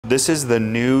This is the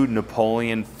new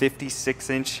Napoleon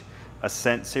 56-inch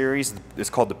Ascent series. It's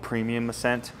called the Premium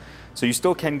Ascent. So you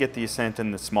still can get the Ascent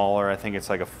in the smaller, I think it's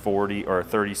like a 40 or a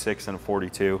 36 and a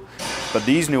 42. But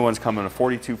these new ones come in a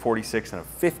 42, 46, and a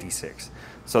 56.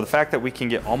 So the fact that we can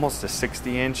get almost a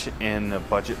 60-inch in a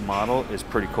budget model is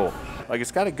pretty cool. Like,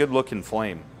 it's got a good looking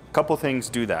flame. A couple things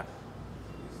do that.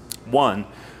 One,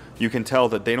 you can tell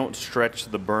that they don't stretch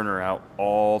the burner out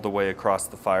all the way across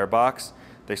the firebox.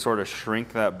 They sort of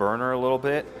shrink that burner a little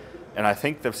bit. And I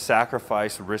think the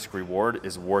sacrifice risk reward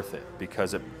is worth it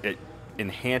because it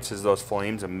enhances those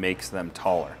flames and makes them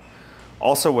taller.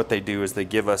 Also, what they do is they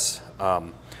give us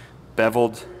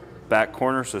beveled back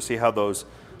corners. So see how those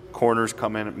corners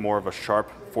come in at more of a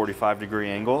sharp 45-degree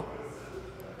angle?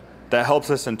 That helps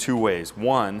us in two ways.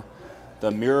 One,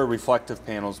 the mirror reflective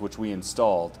panels which we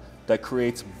installed, that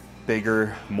creates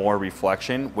bigger, more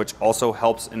reflection, which also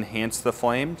helps enhance the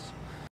flames.